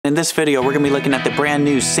In this video, we're going to be looking at the brand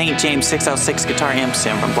new St. James 6L6 guitar amp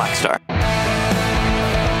sim from Blackstar.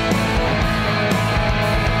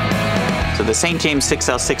 So the St. James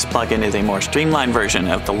 6L6 plugin is a more streamlined version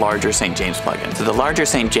of the larger St. James plugin. So the larger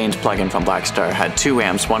St. James plugin from Blackstar had two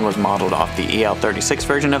amps. One was modeled off the EL36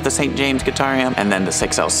 version of the St. James guitar amp, and then the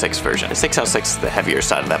 6L6 version. The 6L6 is the heavier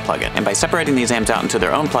side of that plugin. And by separating these amps out into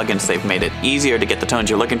their own plugins, they've made it easier to get the tones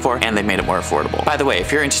you're looking for, and they've made it more affordable. By the way,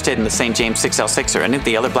 if you're interested in the St. James 6L6 or any of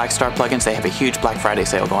the other Blackstar plugins, they have a huge Black Friday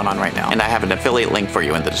sale going on right now. And I have an affiliate link for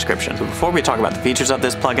you in the description. So before we talk about the features of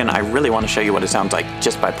this plugin, I really want to show you what it sounds like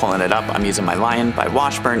just by pulling it up. I'm using my Lion by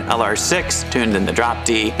Washburn LR6, tuned in the drop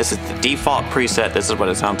D. This is the default preset. This is what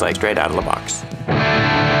it sounds like straight out of the box.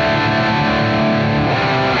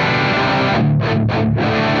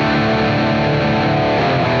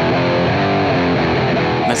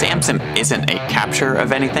 This amp sim isn't a capture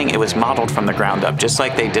of anything. It was modeled from the ground up. Just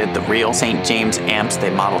like they did the real St. James amps, they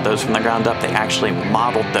modeled those from the ground up. They actually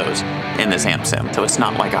modeled those in this amp sim. So it's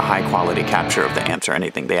not like a high quality capture of the amps or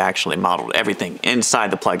anything. They actually modeled everything inside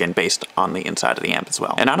the plugin based on the inside of the amp as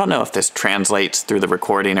well. And I don't know if this translates through the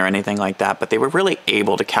recording or anything like that, but they were really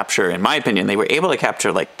able to capture, in my opinion, they were able to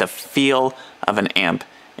capture like the feel of an amp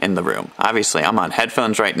in the room. Obviously, I'm on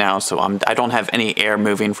headphones right now, so I don't have any air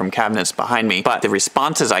moving from cabinets behind me, but the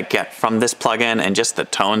responses I get from this plugin and just the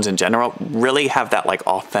tones in general really have that like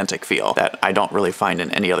authentic feel that I don't really find in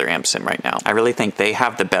any other amp sim right now. I really think they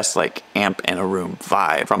have the best like amp in a room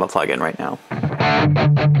vibe from a plugin right now.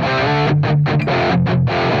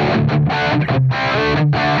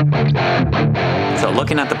 So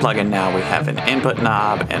looking at the plugin now, we have an input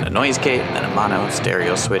knob and a noise gate and then a mono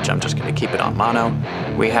stereo switch. I'm just going to keep it on mono.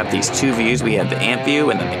 We have these two views. We have the amp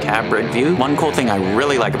view and then the cab rig view. One cool thing I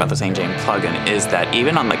really like about the St. James plugin is that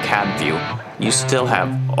even on the cab view, you still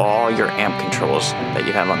have all your amp controls that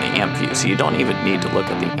you have on the amp view. So you don't even need to look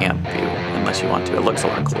at the amp view unless you want to. It looks a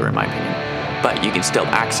lot cooler in my opinion. But you can still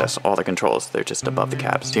access all the controls. They're just above the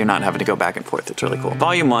cabs. So you're not having to go back and forth. It's really cool.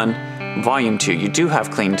 Volume 1, Volume 2, you do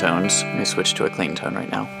have clean tones. Let me switch to a clean tone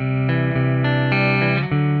right now.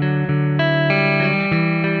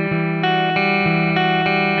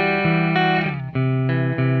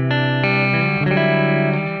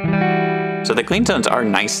 So the clean tones are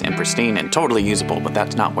nice and pristine and totally usable, but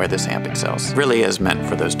that's not where this amp excels. It really is meant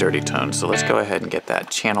for those dirty tones. So let's go ahead and get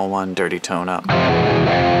that channel 1 dirty tone up.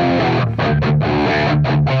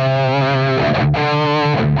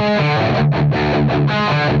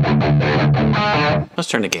 Let's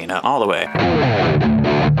turn the gain up all the way.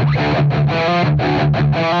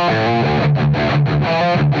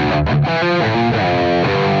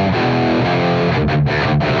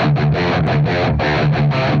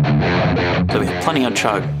 So we have plenty of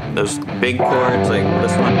chug. Those big chords like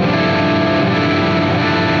this one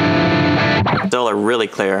still are really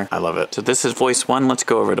clear. I love it. So this is voice 1. Let's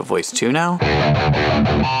go over to voice 2 now.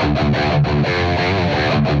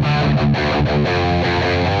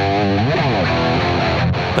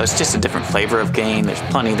 So it's just a different flavor of gain. There's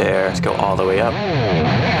plenty there. Let's go all the way up.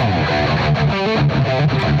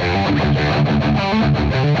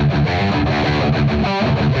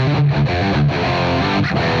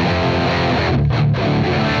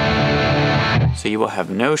 So you will have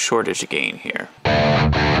no shortage of gain here.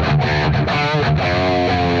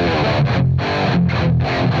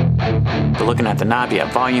 So looking at the knob, you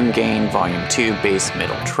have volume, gain, volume 2, bass,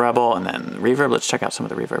 middle, treble, and then reverb. Let's check out some of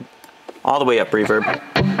the reverb. All the way up reverb.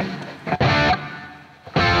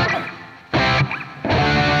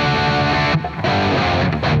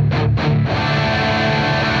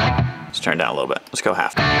 Let's turn it down a little bit. Let's go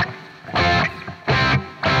half.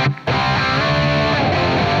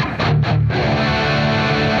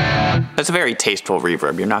 It's a very tasteful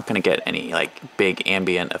reverb. You're not going to get any like big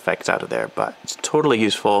ambient effects out of there, but it's totally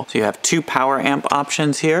useful. So you have two power amp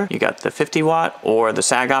options here. You got the 50 watt or the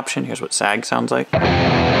sag option. Here's what sag sounds like.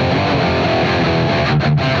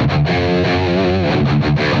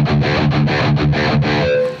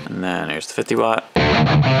 And then there's the 50 watt.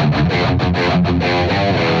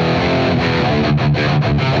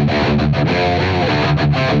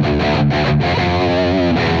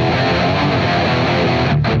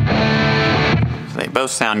 They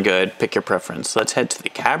both sound good. Pick your preference. Let's head to the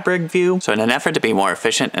cab rig view. So in an effort to be more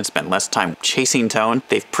efficient and spend less time chasing tone,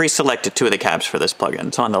 they've pre-selected two of the cabs for this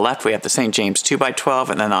plugin. So on the left, we have the St. James 2x12,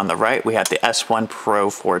 and then on the right, we have the S1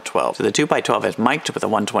 Pro 412. So the 2x12 is mic'd with a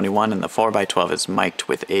 121, and the 4x12 is mic'd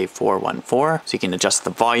with a 414. So you can adjust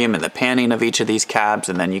the volume and the panning of each of these cabs,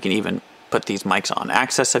 and then you can even put these mics on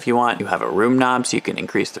access if you want. You have a room knob so you can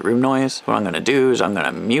increase the room noise. What I'm gonna do is I'm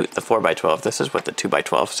gonna mute the 4x12. This is what the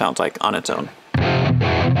 2x12 sounds like on its own.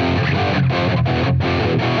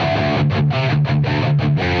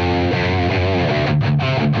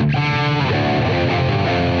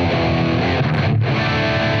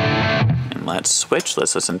 switch.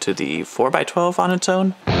 Let's listen to the 4x12 on its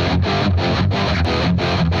own.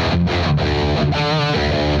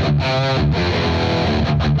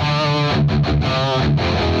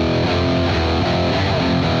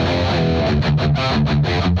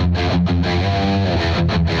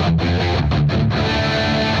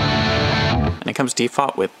 And it comes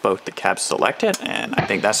default with both the cabs selected, and I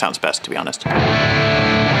think that sounds best, to be honest.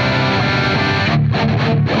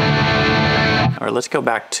 Or let's go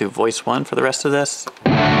back to voice 1 for the rest of this.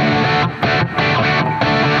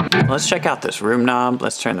 Let's check out this room knob.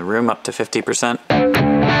 Let's turn the room up to 50%.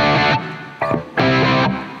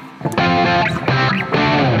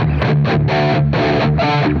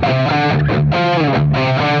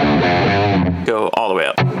 Go all the way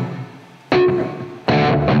up.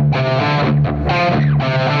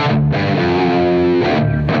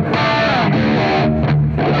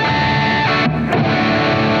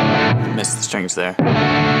 Missed the strings there.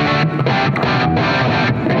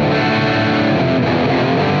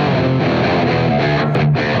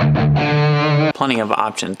 Plenty of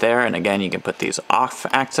options there, and again, you can put these off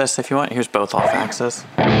axis if you want. Here's both off axis.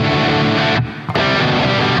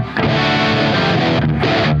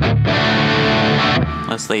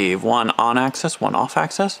 Let's leave one on axis, one off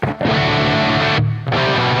axis.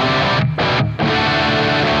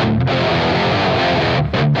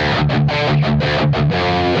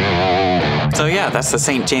 So yeah, that's the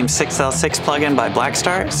St. James 6L6 plugin by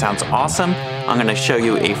Blackstar. It sounds awesome. I'm going to show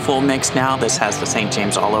you a full mix now. This has the St.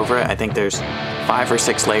 James all over it. I think there's 5 or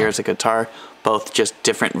 6 layers of guitar, both just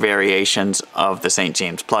different variations of the St.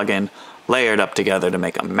 James plugin, layered up together to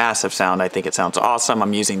make a massive sound. I think it sounds awesome.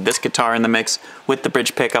 I'm using this guitar in the mix with the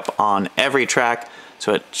bridge pickup on every track,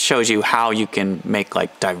 so it shows you how you can make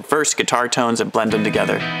like diverse guitar tones and blend them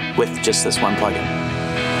together with just this one plugin.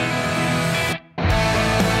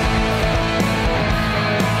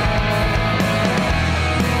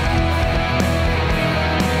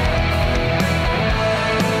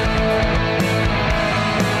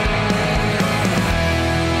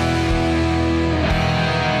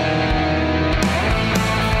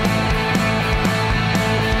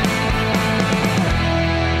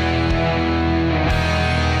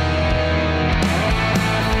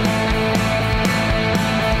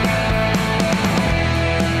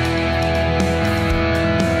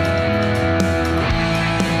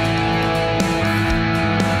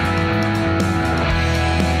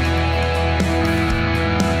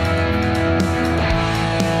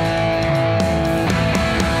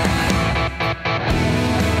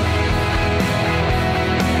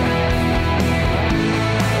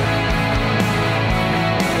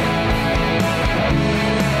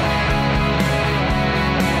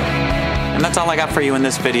 And that's all I got for you in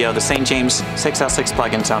this video. The St. James 6L6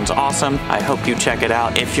 plugin sounds awesome. I hope you check it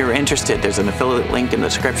out. If you're interested, there's an affiliate link in the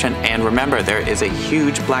description. And remember, there is a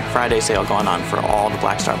huge Black Friday sale going on for all the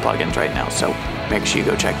Blackstar plugins right now. So make sure you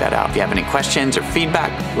go check that out. If you have any questions or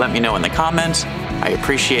feedback, let me know in the comments. I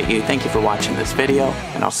appreciate you. Thank you for watching this video,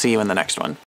 and I'll see you in the next one.